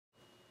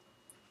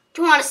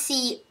Do you want to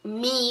see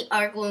me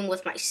arguing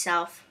with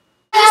myself?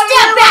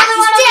 Stand back!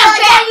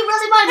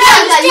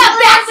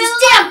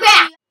 Stand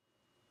back!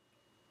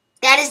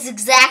 That is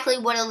exactly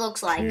what it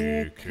looks like.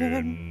 Nugget,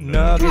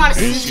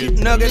 biscuit,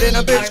 nugget in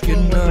a biscuit,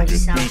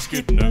 nugget,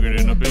 biscuit,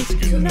 nugget in a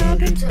biscuit,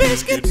 nugget,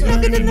 biscuit,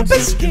 nugget in a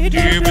biscuit.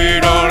 Give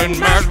it all in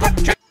mashed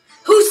potatoes.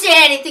 Who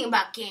said anything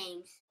about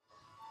games?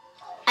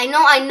 I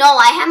know.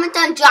 I haven't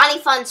done Johnny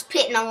Fun's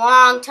Pit in a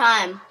long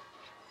time.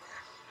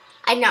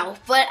 I know,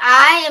 but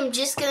I am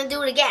just gonna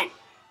do it again.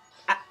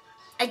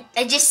 I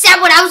just said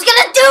what I was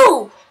gonna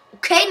do!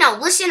 Okay, now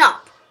listen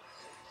up.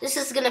 This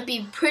is gonna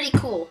be pretty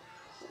cool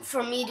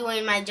for me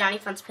doing my Johnny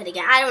Fun's Pit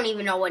again. I don't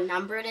even know what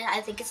number it is. I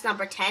think it's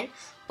number 10.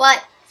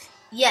 But,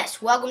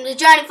 yes, welcome to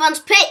Johnny Fun's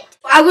Pit.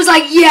 I was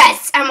like,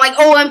 yes. I'm like,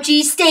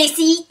 OMG,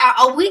 Stacy,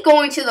 are we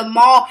going to the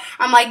mall?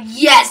 I'm like,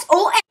 yes.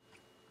 Oh,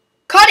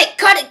 cut it.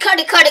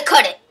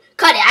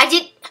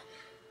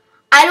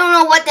 I don't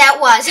know what that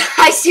was.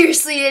 I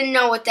seriously didn't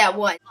know what that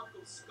was.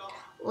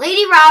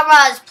 Lady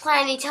Rara is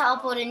planning to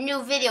upload a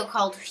new video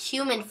called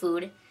Human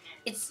Food.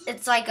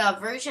 It's like a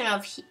version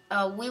of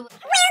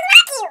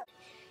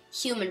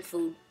Human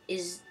Food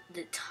is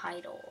the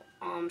title.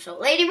 So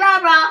Lady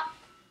Rara.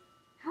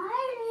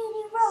 Hi,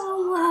 Lady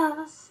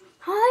Rara.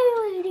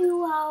 Hi, Lady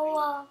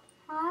Rara.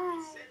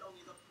 Hi.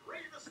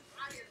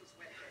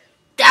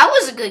 That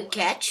was a good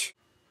catch.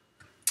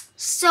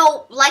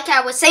 So, like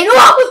I was saying,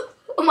 oh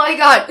my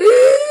God.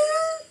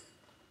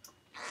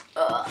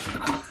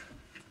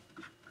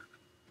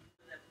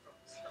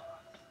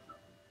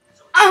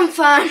 I'm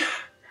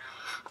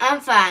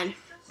fine.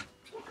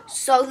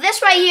 So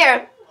this right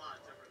here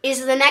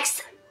is the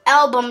next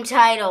album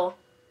title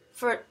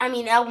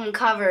album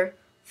cover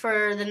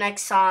for the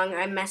next song,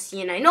 I'm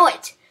Messy and I Know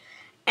It.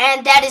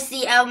 And that is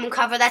the album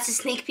cover. That's a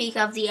sneak peek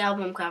of the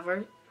album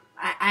cover.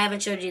 I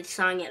haven't showed you the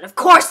song yet. Of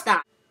course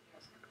not.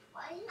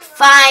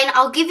 Fine,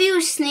 I'll give you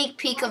a sneak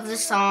peek of the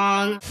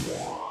song.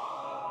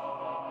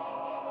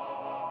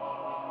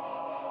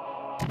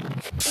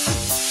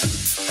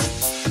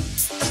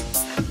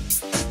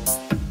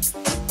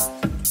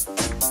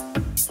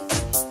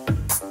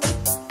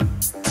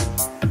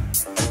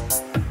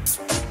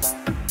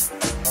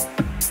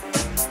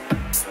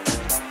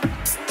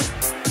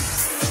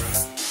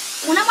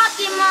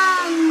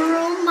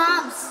 Maroon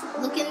mobs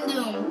looking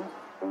doom.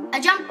 I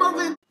jump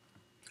over.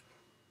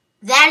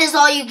 That is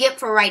all you get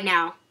for right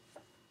now.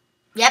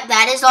 Yep,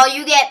 that is all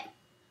you get.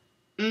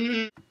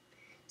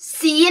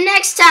 See you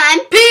next time.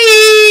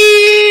 Peace!